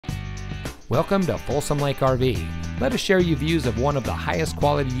Welcome to Folsom Lake RV. Let us share you views of one of the highest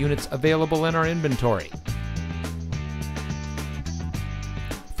quality units available in our inventory.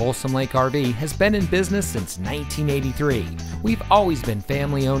 Folsom Lake RV has been in business since 1983. We've always been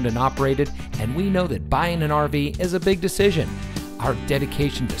family owned and operated, and we know that buying an RV is a big decision. Our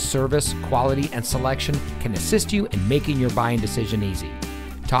dedication to service, quality, and selection can assist you in making your buying decision easy.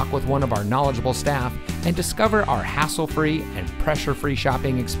 Talk with one of our knowledgeable staff and discover our hassle-free and pressure-free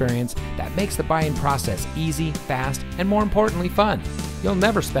shopping experience that makes the buying process easy, fast, and more importantly, fun. You'll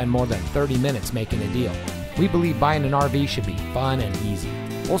never spend more than 30 minutes making a deal. We believe buying an RV should be fun and easy.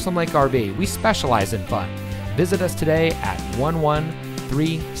 Folsom Lake RV, we specialize in fun. Visit us today at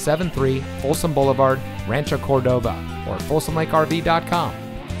 11373 Folsom Blvd, Rancho Cordova, or folsomlakerv.com.